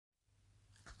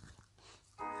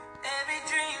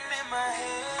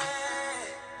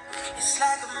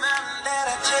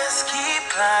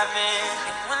climbing.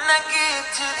 And when I get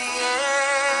to the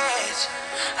edge,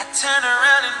 I turn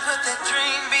around and put that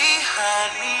dream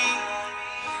behind me.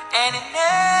 And it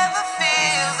never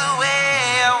feels the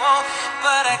way I want,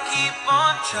 but I keep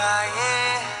on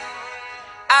trying.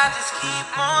 I just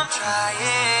keep on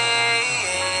trying.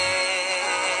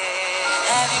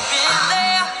 Have you been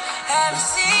there? Have you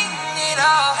seen it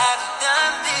all? Have you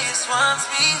done this once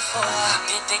before?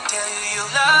 Did they tell you you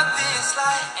love this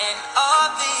life and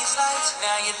all these lights?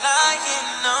 Now you're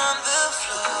lying on the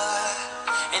floor,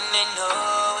 and they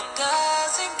know it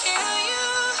doesn't kill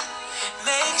you,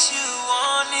 makes you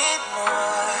want it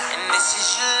more. And this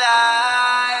is your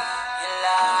life, your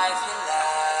life, your life.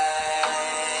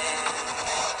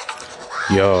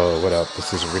 Yo, what up?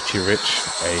 This is Richie Rich,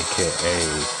 aka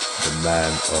the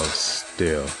Man of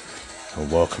Steel,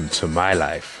 and welcome to my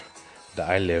life that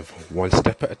I live one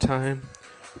step at a time,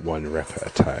 one rep at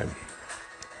a time.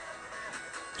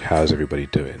 How's everybody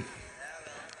doing?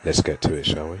 Let's get to it,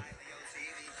 shall we?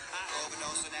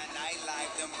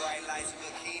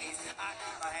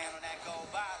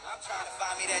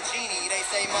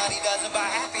 Money doesn't buy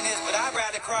happiness, but I'd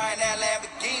rather cry in that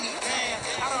Lamborghini. Damn,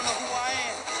 I don't know who I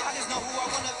am. I just know who I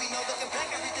wanna be. No looking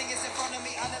back, everything is in front of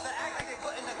me. I never act like they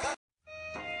put in the gun.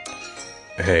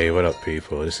 Hey, what up,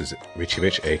 people? This is Richie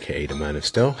Rich, aka the Man of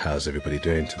Steel. How's everybody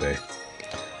doing today?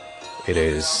 It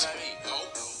is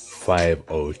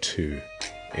 5:02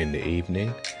 in the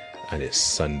evening, and it's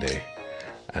Sunday.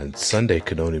 And Sunday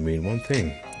could only mean one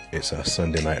thing. It's our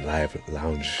Sunday Night Live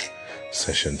lounge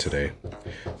session today.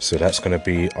 So that's going to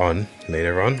be on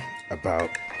later on about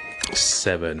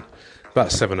 7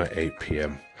 or 8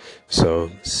 p.m. So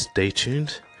stay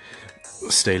tuned,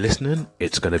 stay listening.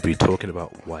 It's going to be talking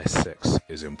about why sex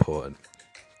is important.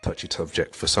 Touchy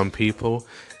subject for some people,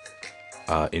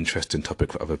 interesting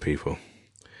topic for other people.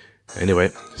 Anyway,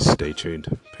 stay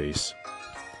tuned. Peace.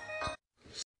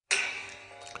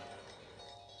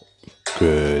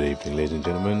 Good evening, ladies and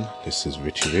gentlemen. This is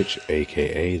Richie Rich,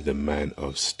 aka the Man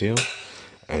of Steel,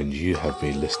 and you have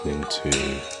been listening to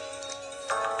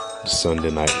the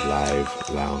Sunday Night Live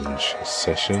lounge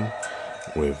session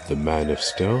with the Man of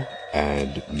Steel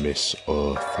and Miss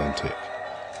Authentic.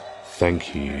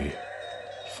 Thank you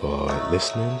for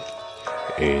listening.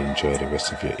 Enjoy the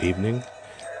rest of your evening,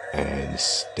 and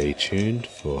stay tuned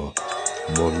for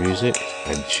more music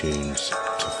and tunes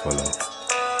to follow.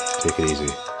 Take it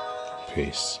easy.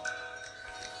 Peace.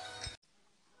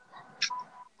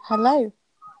 Hello.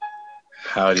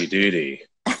 Howdy doody.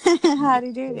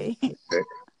 Howdy doody.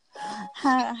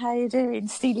 How you doing,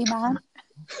 Steely Man?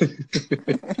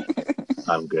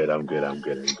 I'm good.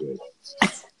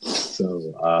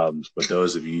 So, for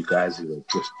those of you guys who are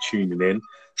just tuning in,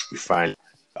 we finally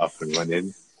up and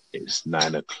running. It's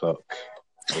 9 o'clock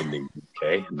in the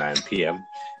UK, 9 p.m.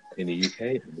 in the UK,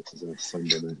 and this is our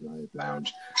Sunday Night Live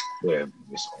lounge with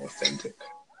Miss Authentic.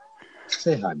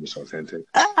 Say hi, Miss Authentic.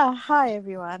 Hi,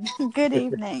 everyone. Good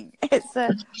evening. It's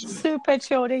a super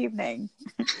chilled evening.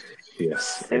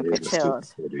 Yes. Super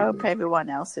chilled. Hope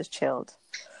everyone else is chilled.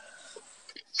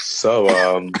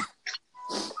 So,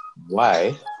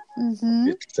 why is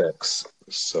sex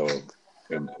so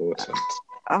important?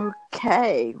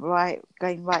 Okay, right.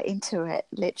 Going right into it,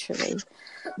 literally.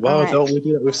 Well, right. Don't we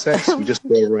do that with sex? We just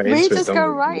go right into it. We just go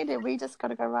right in. We just got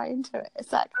to go right into it.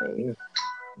 Exactly. Yeah.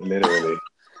 Literally.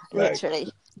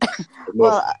 Literally.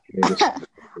 Well,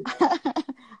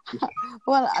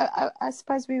 I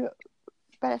suppose we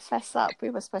better fess up. We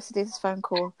were supposed to do this phone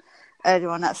call earlier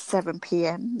on at 7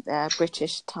 p.m.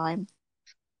 British time.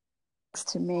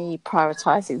 To me,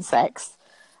 prioritising sex.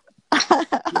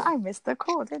 I missed the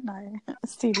call, didn't I,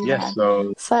 Stevie? Yes.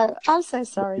 Man. So I'm so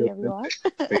sorry, everyone.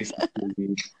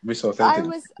 Basically, Miss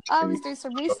Authentic. I was doing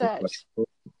some research.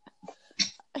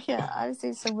 Yeah, I was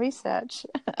doing some research.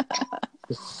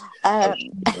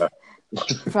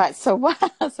 Right. So why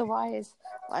is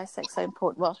sex so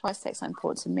important? Well, why is sex so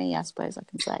important to me? I suppose I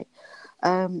can say.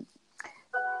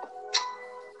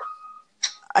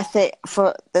 I think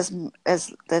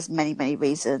there's many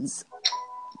reasons,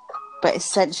 but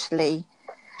essentially,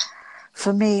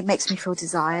 for me, it makes me feel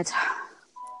desired.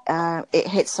 It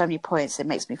hits so many points. It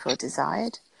makes me feel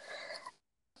desired.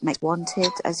 It makes me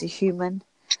wanted as a human.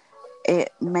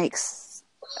 It makes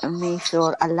me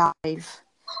feel alive.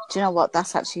 Do you know what?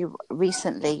 That's actually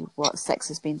recently what sex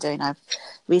has been doing. I've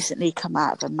recently come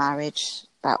out of a marriage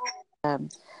that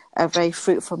a very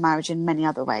fruitful marriage in many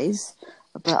other ways,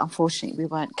 but unfortunately we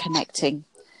weren't connecting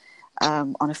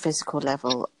on a physical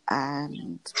level,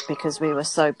 and because we were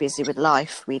so busy with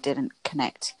life, we didn't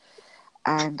connect.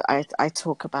 And I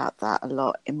talk about that a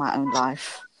lot in my own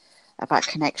life, about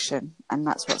connection, and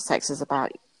that's what sex is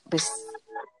about.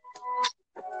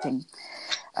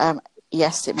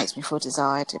 Yes, it makes me feel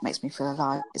desired. It makes me feel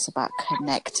alive. It's about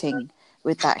connecting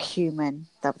with that human,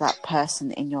 that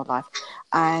person in your life.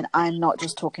 And I'm not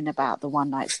just talking about the one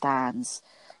night stands,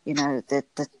 you know,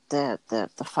 the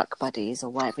fuck buddies or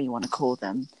whatever you want to call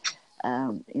them,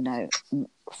 you know,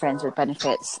 friends with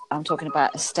benefits. I'm talking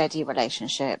about a steady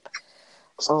relationship.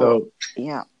 So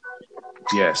Yeah.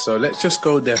 so let's just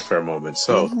go there for a moment.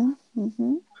 So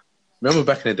remember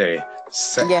back in the day,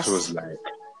 sex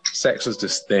was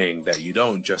this thing that you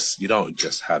don't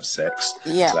just have sex.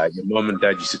 Yeah. Like your mom and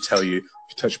dad used to tell you, if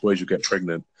you touch boys, you get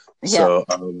pregnant. Yeah. So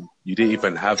you didn't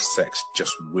even have sex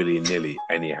just willy-nilly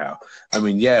anyhow. I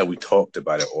mean, yeah, we talked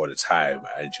about it all the time,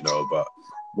 and you know, but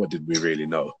what did we really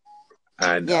know?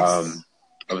 And Yes.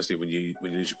 obviously, when you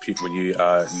lose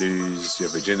your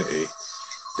virginity,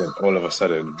 then all of a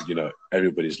sudden, you know,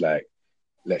 everybody's like,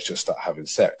 let's just start having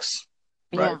sex,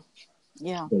 right?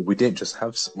 Yeah. But we didn't just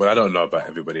have. Well, I don't know about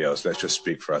everybody else. Let's just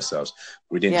speak for ourselves.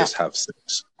 We didn't just have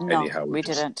sex anyhow. We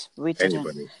didn't.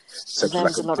 Anybody. Sex There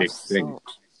was was like a a lot of big thing. thought.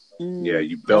 Yeah,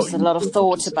 you There built. was a lot of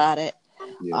thought about it.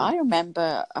 Yeah. I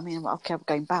remember, I mean, okay, I'm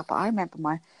going back, but I remember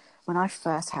when I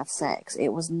first had sex, it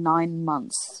was 9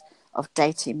 months of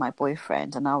dating my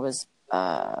boyfriend, and I was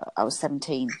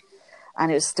 17,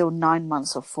 and it was still 9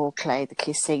 months of foreplay, the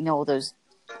kissing, all those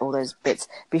bits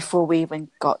before we even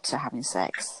got to having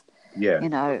sex. Yeah. You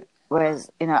know,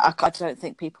 whereas, you know, I don't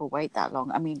think people wait that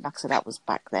long. I mean, like I said, that was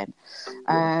back then.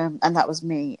 And that was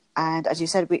me. And as you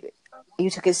said, you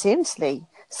took it seriously.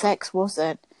 Sex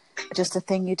wasn't just a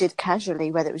thing you did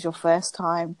casually, whether it was your first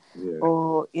time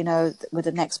or, you know, with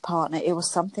the next partner. It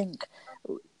was something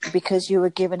because you were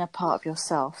given a part of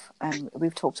yourself. And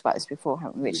we've talked about this before,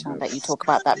 haven't we, Rich? And I'll let you talk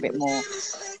about that a bit more.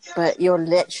 But you're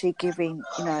literally giving,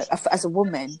 you know, as a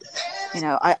woman, you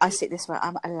know, I see it this way.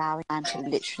 I'm allowing a man to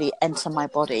literally enter my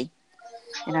body.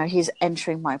 You know, he's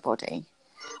entering my body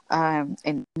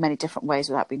in many different ways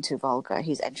without being too vulgar.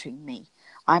 He's entering me.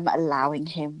 I'm allowing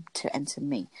him to enter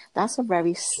me. That's a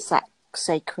very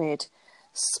sacred,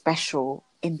 special,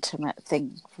 intimate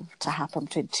thing to happen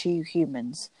between two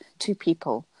humans, two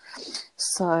people.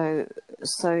 So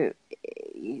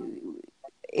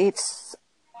it's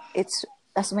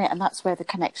that's me, and that's where the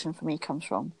connection for me comes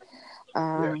from.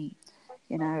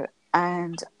 You know,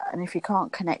 and if you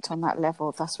can't connect on that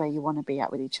level, that's where you want to be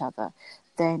at with each other.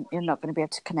 Then you're not going to be able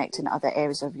to connect in other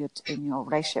areas of your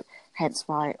relationship. Hence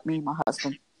why me and my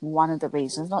husband, one of the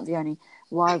reasons, not the only,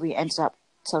 why we ended up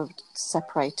sort of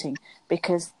separating,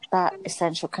 because that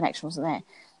essential connection wasn't there.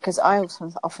 Because I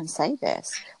also often say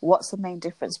this: what's the main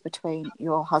difference between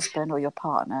your husband or your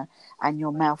partner and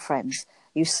your male friends?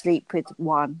 You sleep with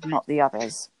one, not the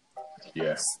others.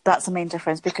 Yes. That's the main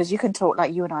difference, because you can talk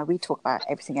like you and I, we talk about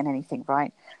everything and anything,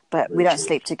 right? But we don't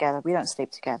sleep together.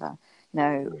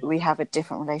 No, we have a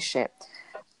different relationship.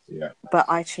 Yeah. But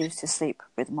I choose to sleep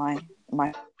with my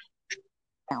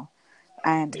now.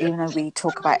 And even though we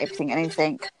talk about everything and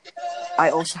anything,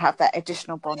 I also have that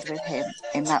additional bond with him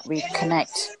in that we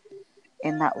connect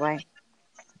in that way.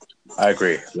 I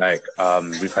agree. Like,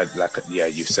 we've had, like,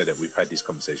 you've said it. We've had these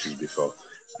conversations before,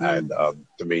 and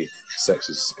to me, sex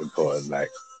is important. Like,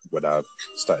 when I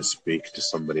started speaking to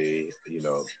somebody, you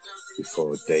know,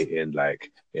 before dating,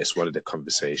 like, it's one of the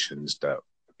conversations that,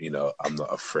 you know, I'm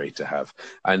not afraid to have.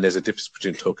 And there's a difference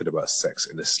between talking about sex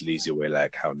in a sleazy way,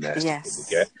 like how nasty can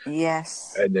you get,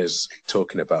 and there's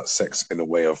talking about sex in a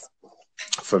way of,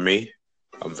 for me,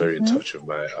 I'm very in touch with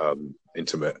my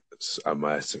intimate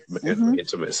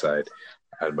side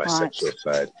and my sexual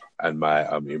side and my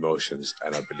emotions,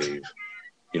 and I believe,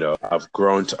 you know, I've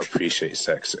grown to appreciate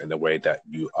sex in a way that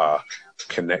you are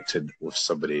connected with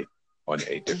somebody on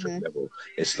a different level.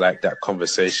 It's like that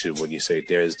conversation when you say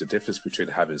there is the difference between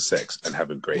having sex and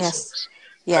having great sex.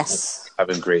 Yes.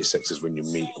 Having great sex is when you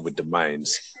meet with the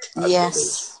minds as well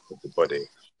as with the body.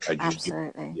 And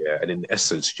absolutely. And in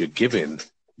essence, you're giving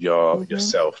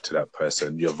yourself to that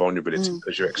person, your vulnerability,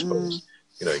 because you're exposed.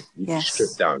 You know, you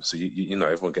strip down, so you know,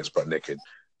 everyone gets butt naked.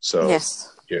 So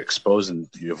you're exposing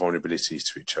your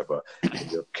vulnerabilities to each other,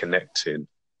 and you're connecting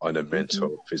on a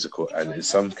mental, physical, and in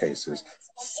some cases,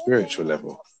 spiritual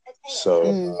level.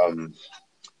 So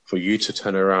for you to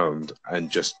turn around and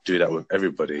just do that with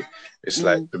everybody, it's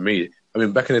like, for me, I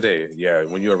mean, back in the day,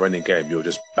 when you were running game, you were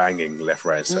just banging left,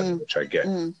 right, center, which I get.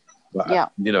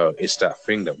 But, you know, it's that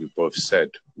thing that we both said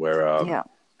where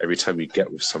every time you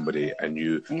get with somebody and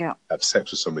you have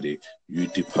sex with somebody, you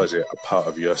deposit a part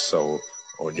of your soul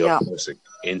or your person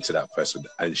into that person,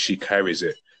 and she carries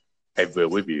it everywhere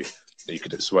with you.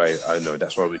 That's why I know,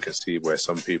 that's why we can see where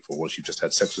some people, once you've just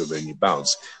had sex with them and you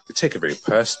bounce, they take it very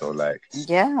personal. Like, you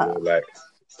know, like,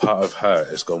 part of her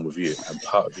is gone with you, and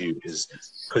part of you is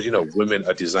because women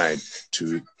are designed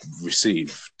to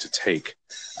receive, to take,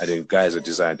 and then guys are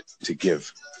designed to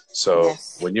give. So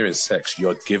Yes. when you're in sex,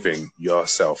 you're giving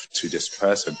yourself to this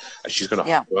person, and she's going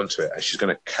to hold on to it, and she's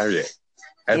going to carry it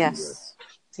everywhere. Yes.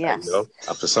 And, Yes.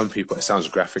 and for some people, it sounds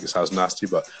graphic, it sounds nasty,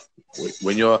 but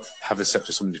when you're having sex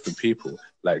with so many different people,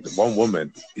 like one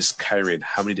woman is carrying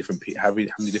how many different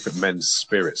men's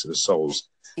spirits and souls.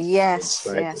 Yes.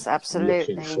 Like Yes.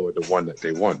 Absolutely. looking for the one that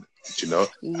they want,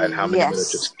 and how many men are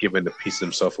Yes. just giving the piece of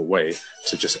themselves away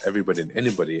to just everybody and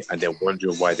anybody, and they're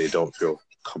wondering why they don't feel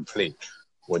complete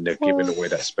when they're giving away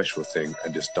that special thing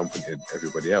and just dumping it in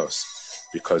everybody else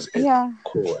because it's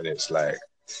cool and it's like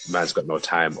man's got no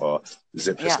time or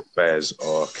zipless affairs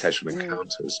or casual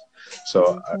encounters.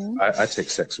 So I take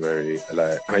sex very,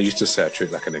 like, I used to say I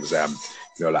treat it like an exam,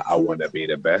 like I want to be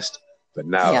the best, but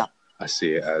now I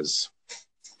see it as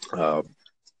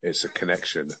it's a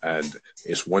connection, and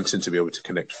it's wanting to be able to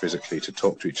connect physically, to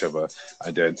talk to each other,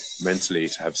 and then mentally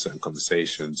to have certain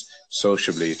conversations,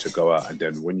 sociably to go out, and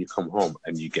then when you come home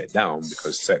and you get down,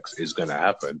 because sex is going to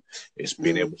happen, it's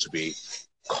being able to be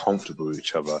comfortable with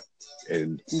each other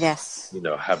in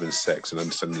having sex and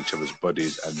understanding each other's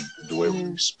bodies and the way we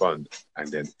respond,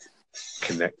 and then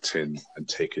connecting and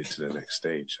take it to the next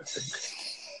stage, I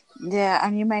think. Yeah,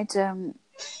 and you made an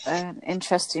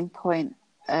interesting point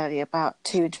earlier, about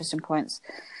two interesting points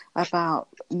about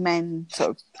men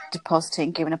sort of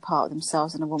depositing, giving a part of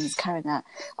themselves, and a woman's carrying that.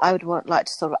 I would like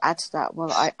to sort of add to that.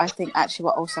 Well, I think actually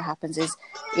what also happens is,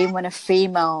 even when a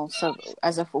female, so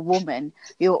as a woman,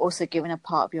 you're also giving a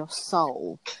part of your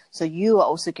soul. So you are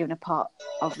also giving a part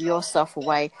of yourself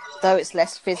away, though it's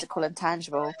less physical and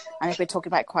tangible. And if we're talking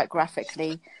about it quite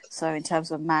graphically, so in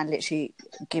terms of a man literally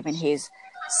giving his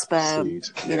sperm,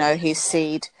 his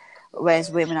seed,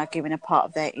 whereas women are giving a part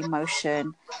of their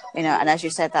emotion, and as you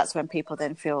said, that's when people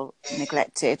then feel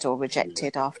neglected or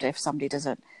rejected after, if somebody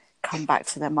doesn't come back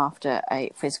to them after a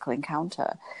physical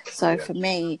encounter. So for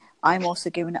me, I'm also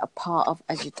giving it a part of,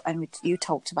 and you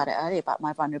talked about it earlier, about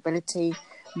my vulnerability,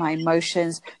 my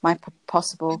emotions, my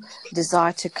possible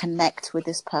desire to connect with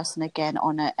this person again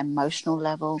on an emotional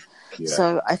level.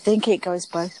 So I think it goes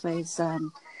both ways.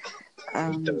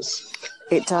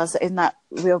 It does, in that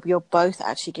you're both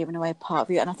actually giving away a part of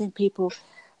you. And I think people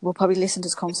will probably listen to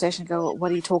this conversation and go,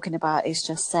 what are you talking about? It's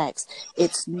just sex.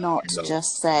 It's not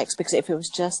just sex, because if it was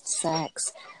just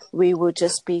sex, we would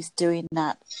just be doing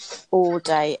that all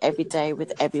day, every day,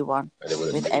 with everyone,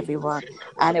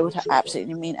 and it would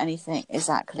absolutely mean anything.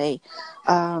 Exactly.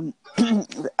 And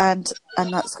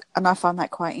I find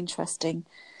that quite interesting,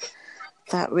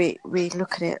 that we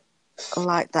look at it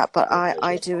like that. But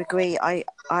I do agree. I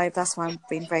that's why I'm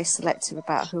being very selective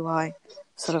about who I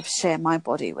sort of share my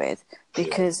body with,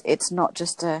 because it's not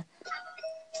just a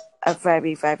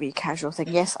very, very casual thing.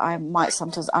 Yes, I might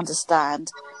sometimes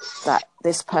understand that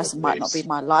this person might not be in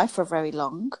my life for very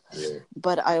long,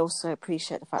 but I also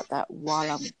appreciate the fact that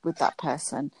while I'm with that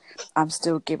person, I'm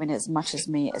still giving as much as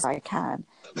me as I can,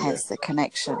 hence the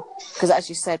connection. Because as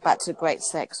you said, back to great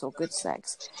sex or good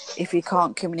sex, if you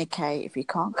can't communicate, if you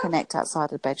can't connect outside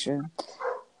the bedroom,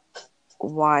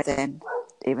 why then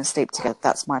even sleep together?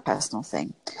 That's my personal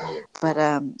thing. But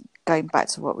going back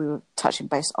to what we were touching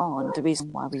base on, the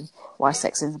reason why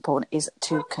sex is important is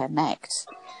to connect,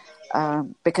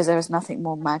 because there is nothing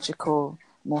more magical,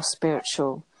 more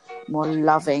spiritual, more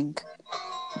loving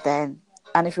than,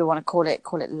 and if you want to call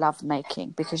it love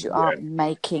making, because you are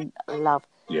making love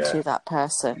to that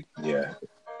person.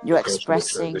 You're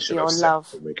expressing your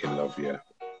love. Making love,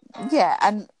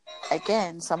 and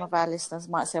again, some of our listeners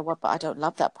might say, well, but I don't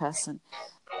love that person.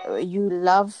 You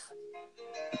love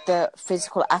the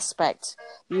physical aspect.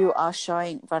 You are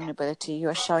showing vulnerability, you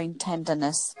are showing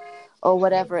tenderness, or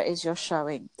whatever it is you're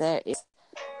showing. There is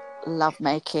love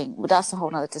making. Well, that's a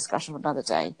whole other discussion for another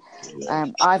day.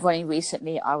 I've only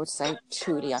recently, I would say,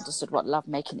 truly understood what love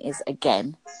making is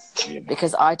again,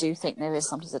 because I do think there is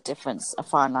sometimes a difference, a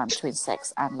fine line between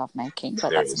sex and love making,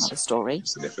 but that's another story.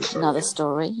 Another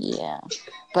story,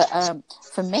 But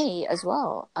for me as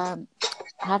well,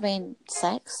 having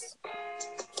sex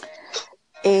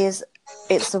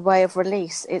it's a way of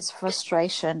release. It's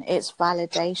frustration. It's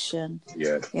validation.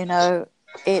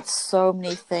 It's so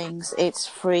many things. It's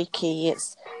freaky.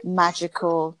 It's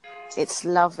magical. It's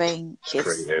loving.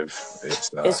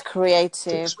 It's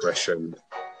creative. Expression.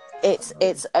 It's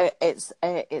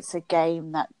a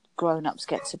game that grown-ups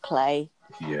get to play.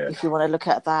 If you want to look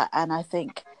at that, and I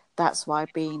think that's why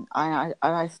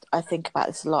I think about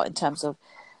this a lot in terms of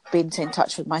being in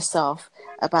touch with myself,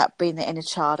 about being the inner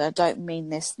child. I don't mean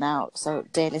this now, so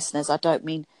dear listeners, I don't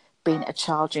mean being a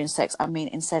child during sex. I mean,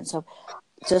 in sense of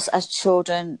just as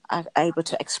children are able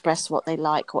to express what they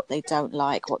like, what they don't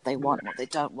like, what they want, what they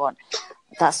don't want.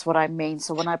 That's what I mean.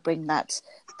 So when I bring that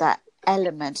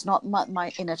element, not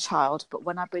my inner child, but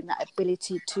when I bring that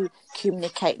ability to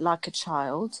communicate like a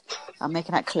child, I'm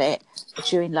making that clear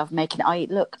during love making.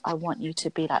 Look, I want you to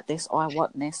be like this, or I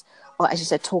want this, or as you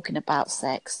said, talking about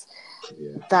sex.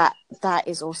 That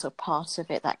is also part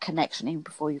of it. That connection, even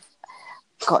before you've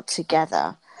got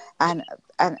together, and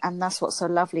that's what's so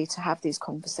lovely, to have these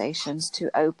conversations,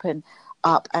 to open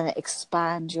up and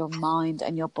expand your mind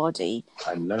and your body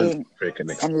and learning.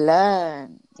 And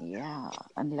learning.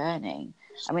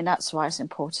 I mean, that's why it's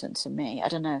important to me. I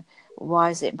don't know, why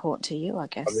is it important to you? I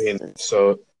guess. I mean,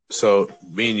 so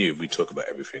me and you, we talk about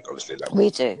everything, obviously. Like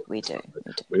we do. We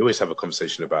always have a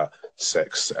conversation about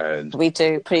sex, and we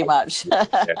do pretty much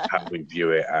how we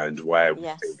view it and why we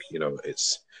yes. think, you know,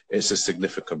 it's a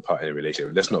significant part in a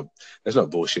relationship. Let's not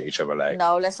bullshit each other. Like,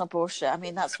 no, let's not bullshit. I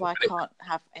mean, that's why I can't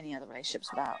have any other relationships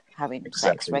without having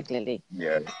sex regularly.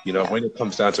 Yeah, you know, when it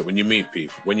comes down to it, when you meet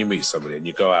somebody and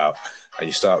you go out and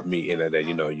you start meeting, and then,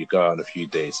 you know, you go out on a few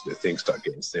dates, the things start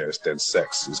getting serious, then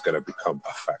sex is going to become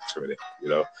a factor in it, you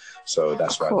know. So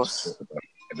that's why I was talking about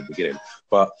at the beginning.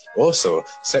 But also,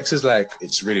 sex is like,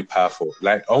 it's really powerful.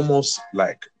 Like, almost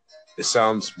like, it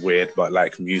sounds weird, but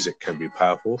like music can be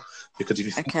powerful, because if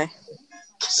you think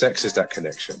sex is that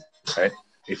connection, right?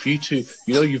 If you two,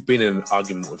 you know, you've been in an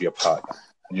argument with your partner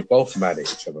and you're both mad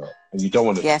at each other and you don't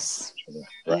want to each other,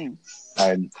 right?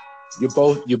 And you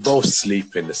both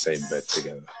sleep in the same bed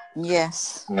together.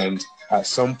 Yes. And at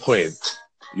some point,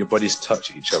 your bodies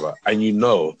touch each other, and you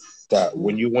know that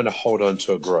when you want to hold on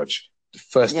to a grudge, the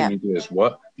first thing you do is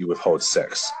what? You withhold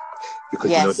sex. Because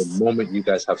you know, the moment you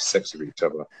guys have sex with each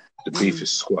other, the beef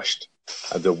is squashed,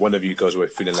 and then one of you goes away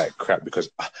feeling like crap because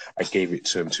I gave it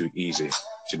to him too easy. Do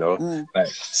you know, like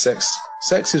sex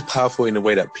is powerful in a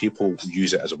way that people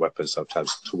use it as a weapon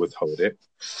sometimes, to withhold it,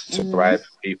 to bribe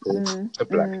people, to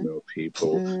blackmail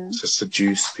people, to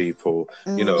seduce people.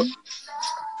 You know,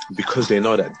 because they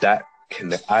know that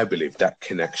I believe that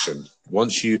connection.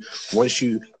 Once you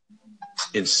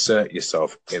insert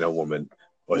yourself in a woman,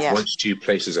 or once she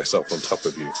places herself on top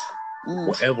of you,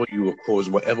 whatever you were caused,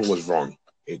 whatever was wrong,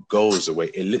 it goes away.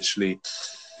 It literally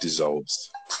dissolves.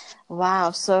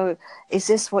 Wow. So is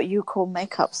this what you call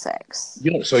makeup sex?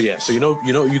 You know, so you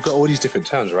got all these different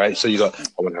terms, right? So you got,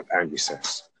 I want to have angry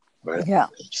sex, right? Yeah.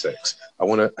 Sex.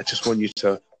 I just want you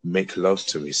to make love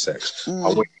to me, sex. I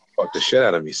want you to fuck the shit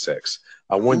out of me, sex.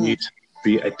 I want you to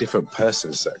be a different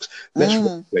person, sex.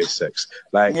 Let's play sex.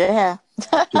 Like, you know,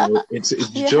 do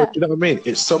you know what I mean?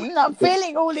 It's something. I'm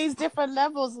feeling all these different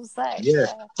levels of sex. Yeah.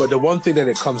 But the one thing that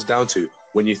it comes down to,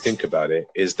 when you think about it,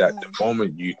 is that the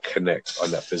moment you connect on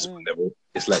that physical level,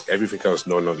 it's like everything else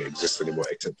no longer exists anymore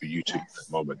except for you two at that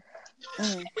moment.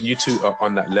 When you two are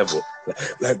on that level,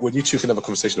 like when you two can have a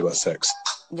conversation about sex,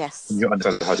 you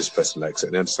understand how this person likes it,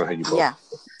 and they understand how you both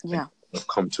have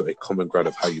come to a common ground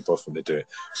of how you both want to do it.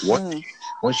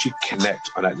 Once you connect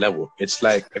on that level, it's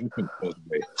like everything goes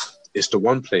away. It's the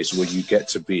one place where you get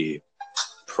to be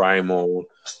primal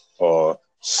or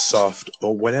soft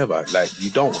or whatever. Like, you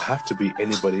don't have to be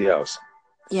anybody else.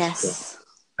 Yes. So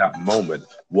that moment,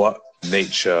 what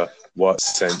nature, what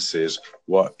senses,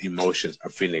 what emotions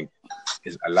and feeling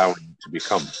is allowing you to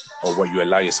become, or what you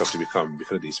allow yourself to become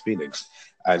because of these feelings.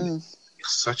 And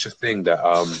it's such a thing that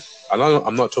I'm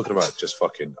not talking about just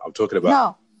fucking. I'm talking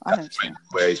about that point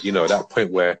where, you know, that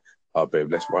point where, oh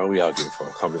babe, why are we arguing for?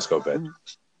 Come, let's go to bed.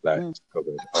 Let's go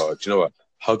to bed. Or, do you know what?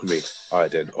 Hug me. All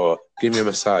right then. Or give me a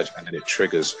massage, and then it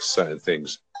triggers certain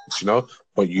things. Do you know?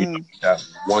 But you know that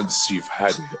once you've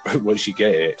had it, once you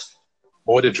get it,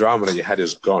 all the drama that you had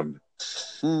is gone.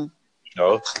 You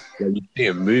know, when you see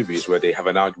in movies where they have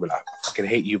an argument, like, I fucking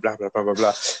hate you, blah, blah, blah, blah,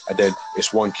 blah. And then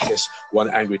it's one kiss, one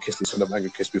angry kiss, this another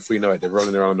angry kiss. Before you know it, they're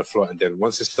rolling around on the floor. And then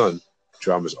once it's done,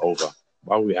 drama's over.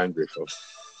 Why are we angry for?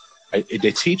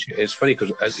 They teach it. It's funny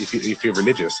because if you're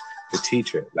religious, they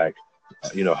teach it. Like,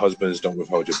 you know, husbands, don't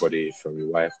withhold your body from your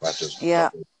wife. Wives,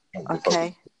 don't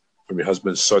withhold from your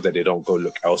husband, so that they don't go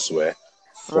look elsewhere.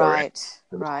 Right.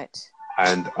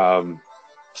 And,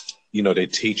 you know, they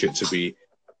teach it to be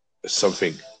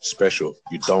something special.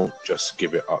 You don't just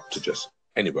give it up to just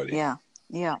anybody. Yeah.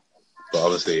 But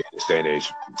obviously, in this day and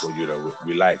age, well, you know,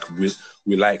 we like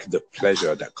the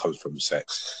pleasure that comes from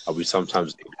sex, and we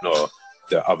sometimes ignore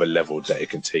the other level that it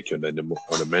can take you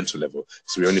on a mental level.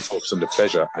 So we only focus on the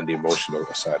pleasure and the emotional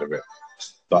side of it.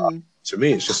 But to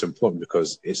me, it's just important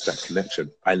because it's that connection.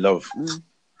 I love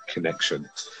connection.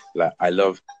 Like, I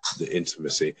love the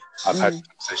intimacy. I've had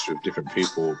conversations with different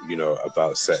people, you know,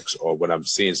 about sex, or when I'm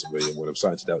seeing somebody and when I'm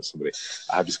starting to doubt somebody,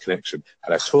 I have this connection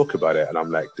and I talk about it and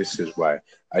I'm like, this is why.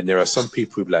 And there are some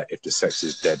people who like, if the sex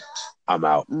is dead, I'm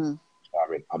out. I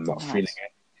mean, I'm not feeling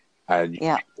it. And you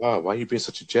think, wow, why are you being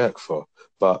such a jerk for?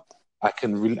 But I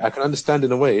can understand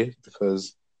in a way,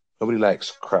 because nobody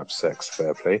likes crap sex,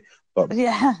 fair play. But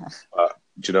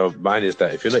you know, mine is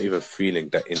that if you're not even feeling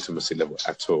that intimacy level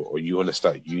at all, or you want to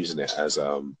start using it as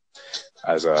a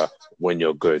when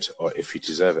you're good, or if you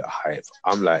deserve it hype,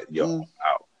 I'm like, yo,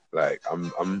 out. Like I'm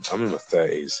in my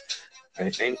 30s.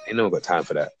 Ain't no got time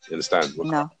for that. You understand? We're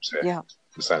grown-ups here.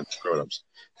 Understand? Grown-ups.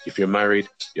 If you're married,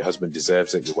 your husband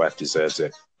deserves it, your wife deserves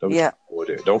it. Don't be trying to avoid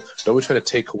it. Don't be trying to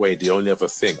take away the only other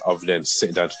thing other than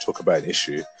sitting down to talk about an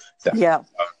issue.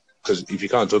 Because if you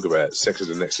can't talk about it, sex is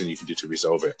the next thing you can do to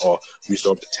resolve it, or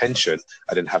resolve the tension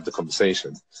and then have the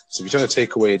conversation. So if you're trying to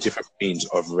take away different means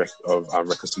of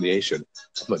reconciliation,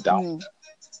 I'm not down with that.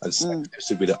 And sex seems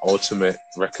to be the ultimate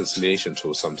reconciliation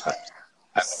tool sometimes.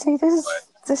 See,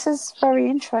 this is very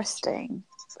interesting.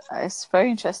 It's very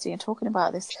interesting. You're talking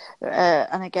about this,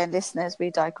 and again, listeners, we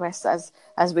digress as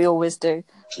we always do.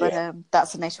 But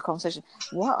that's the nature of conversation.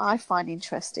 What I find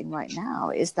interesting right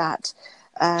now is that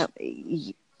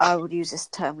I would use this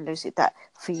term loosely. That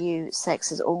for you,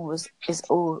 sex is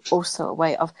also a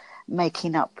way of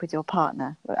making up with your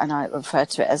partner, and I refer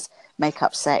to it as make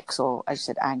up sex, or as you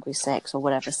said, angry sex, or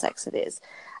whatever sex it is.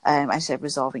 I said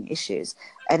resolving issues,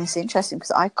 and it's interesting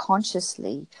because I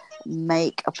consciously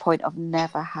make a point of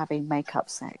never having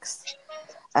make-up sex.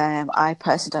 I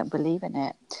personally don't believe in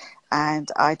it,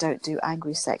 and I don't do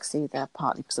angry sex either,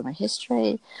 partly because of my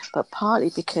history, but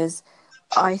partly because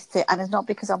I think, and it's not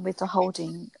because I'm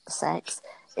withholding sex,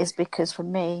 it's because for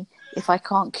me, if I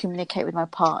can't communicate with my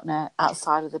partner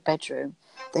outside of the bedroom,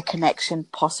 the connection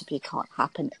possibly can't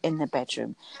happen in the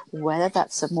bedroom. Whether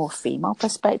that's a more female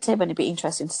perspective, and it'd be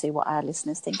interesting to see what our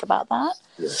listeners think about that.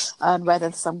 Yes. And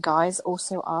whether some guys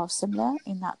also are similar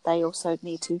in that they also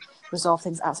need to resolve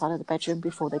things outside of the bedroom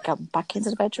before they come back into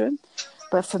the bedroom.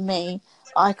 But for me,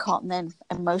 I can't then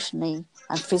emotionally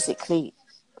and physically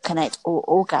connect or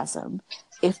orgasm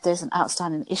if there's an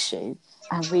outstanding issue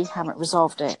and we haven't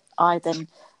resolved it. I then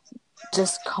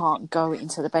just can't go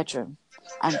into the bedroom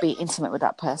and be intimate with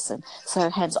that person. So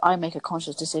hence I make a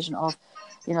conscious decision of,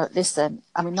 you know, listen,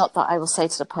 I mean, not that I will say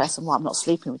to the person, well, I'm not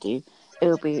sleeping with you.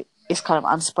 It's kind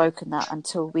of unspoken that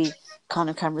until we kind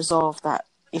of can resolve that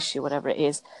issue, whatever it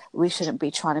is, we shouldn't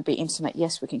be trying to be intimate.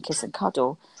 Yes, we can kiss and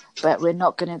cuddle, but we're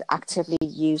not going to actively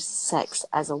use sex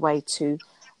as a way to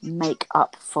make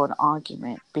up for an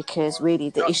argument, because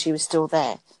really the issue is still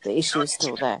there. The issue is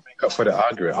still there. Make up for the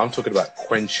argument. I'm talking about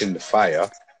quenching the fire,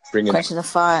 quenching the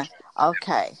fire.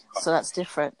 Okay, so that's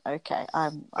different. Okay,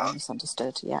 I'm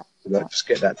misunderstood. Yeah. Just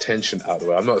get that tension out of the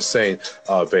way. I'm not saying,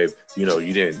 oh, babe, you know,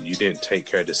 you didn't take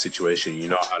care of the situation. You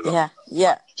know how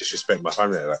disrespect my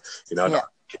family, like, you know.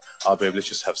 Oh, babe, let's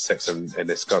just have sex and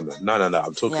it's gone. No.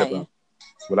 I'm talking about.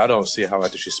 Well, I don't see how I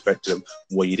disrespect them.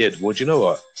 Well, you did. Well, do you know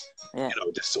what? You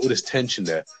know, there's all this tension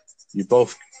there. You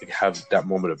both have that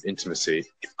moment of intimacy.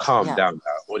 You calm down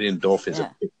now. All the endorphins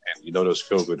are kicking in. You know, those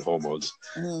feel-good hormones.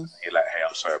 You're like, hey,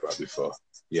 I'm sorry about before.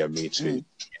 Yeah, me too. You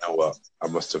know what? I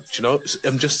must have. You know,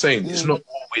 I'm just saying, it's not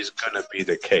always gonna be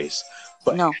the case,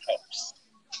 but it helps.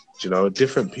 You know,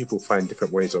 different people find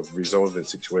different ways of resolving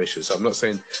situations. So I'm not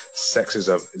saying sex is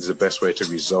the best way to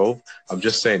resolve. I'm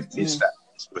just saying it's that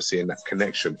intimacy and that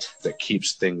connection that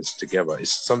keeps things together.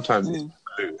 It's sometimes it's the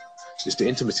glue. It's the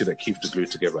intimacy that keeps the glue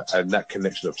together, and that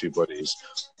connection of two bodies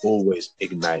always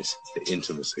ignites the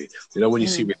intimacy. You know, when you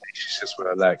see relationships where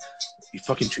they're like, you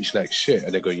fucking treat you like shit,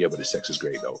 and they go, yeah, but the sex is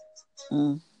great though.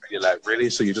 And you're like,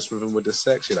 really? So you're just with them with the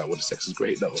sex? You're like, well, the sex is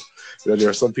great though. You know, there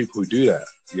are some people who do that,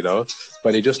 you know,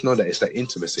 but they just know that it's that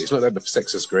intimacy. It's not that the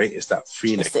sex is great, it's that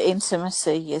feeling. It's the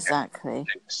intimacy, exactly.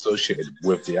 Associated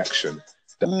with the action.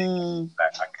 That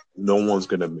like, no one's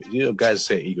gonna, you know, guys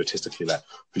say egotistically, like,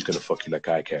 who's gonna fuck you like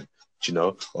I can? Do you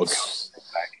know? Or who's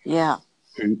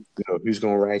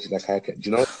gonna ride you like I can?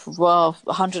 Do you know? Well,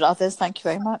 100 others, thank you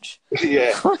very much.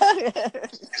 Yeah.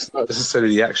 It's not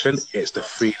necessarily the action, it's the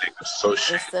feeling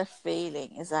associated. It's the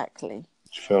feeling, exactly.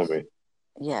 Do you feel me?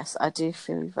 Yes, I do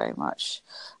feel you very much.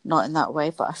 Not in that way,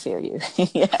 but I feel you.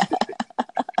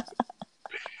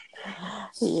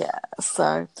 Yeah.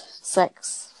 So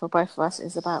sex for both of us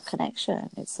is about connection.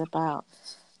 It's about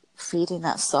feeding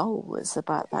that soul. It's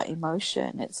about that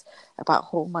emotion. It's about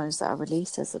hormones that are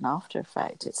released as an after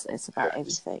effect. It's about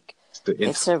everything.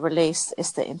 It's a release.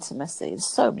 It's the intimacy. There's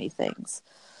so many things.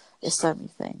 Yeah.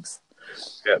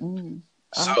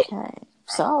 Okay.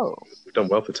 So we've done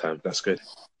well for time. That's good.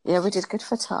 Yeah, we did good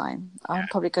for time. I'm Yeah.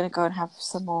 probably going to go and have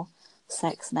some more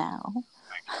sex now.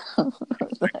 Thank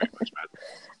you very much,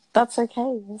 That's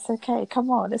okay. It's okay. Come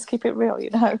on, let's keep it real.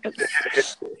 man.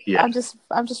 Yeah.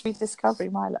 I'm just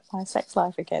rediscovering my sex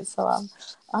life again. So I'm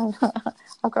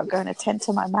I've got to go and attend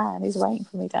to my man. He's waiting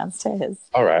for me downstairs.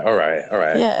 All right. All right. All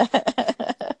right. Yeah,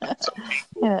 Some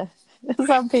people, yeah.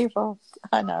 Some people,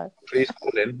 I know. please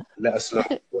call in. Let us know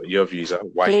what your views are.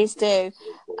 Why? Please do.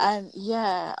 And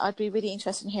yeah, I'd be really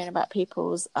interested in hearing about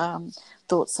people's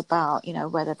thoughts about,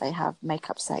 whether they have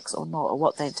makeup sex or not, or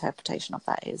what their interpretation of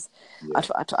that is. Yeah.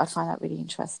 I'd find that really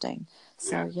interesting.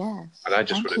 So yeah, And I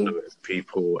just thank want to you. know if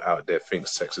people out there think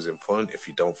sex is important. If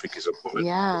you don't think it's important,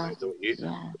 Yeah, why don't you?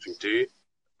 yeah, If you do,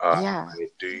 yeah, why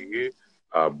do you?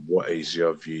 What is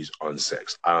your views on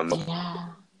sex? I'm not yeah.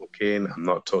 talking. I'm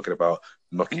not talking about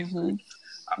knocking Mhm, boots.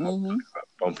 I'm not mhm. talking about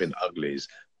bumping uglies.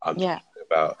 I'm Yeah. talking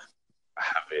about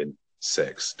having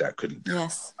sex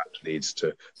Yes. that leads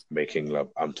to making love.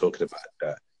 I'm talking about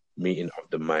that meeting of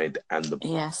the mind and the body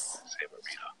in Yes. the same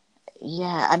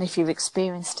Yeah. And if you've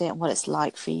experienced it and what it's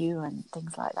like for you and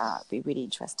things like that, it'd be really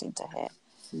interesting to hear.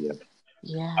 arena.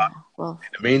 Yeah. Yeah. Well, In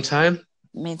the meantime,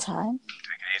 meantime,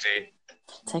 take it easy.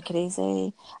 take it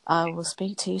easy. I will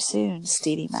speak to you soon,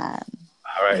 Steely Man.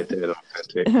 All right, David,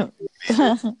 authentic.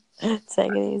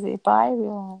 Take it easy. Bye,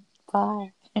 everyone.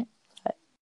 Bye.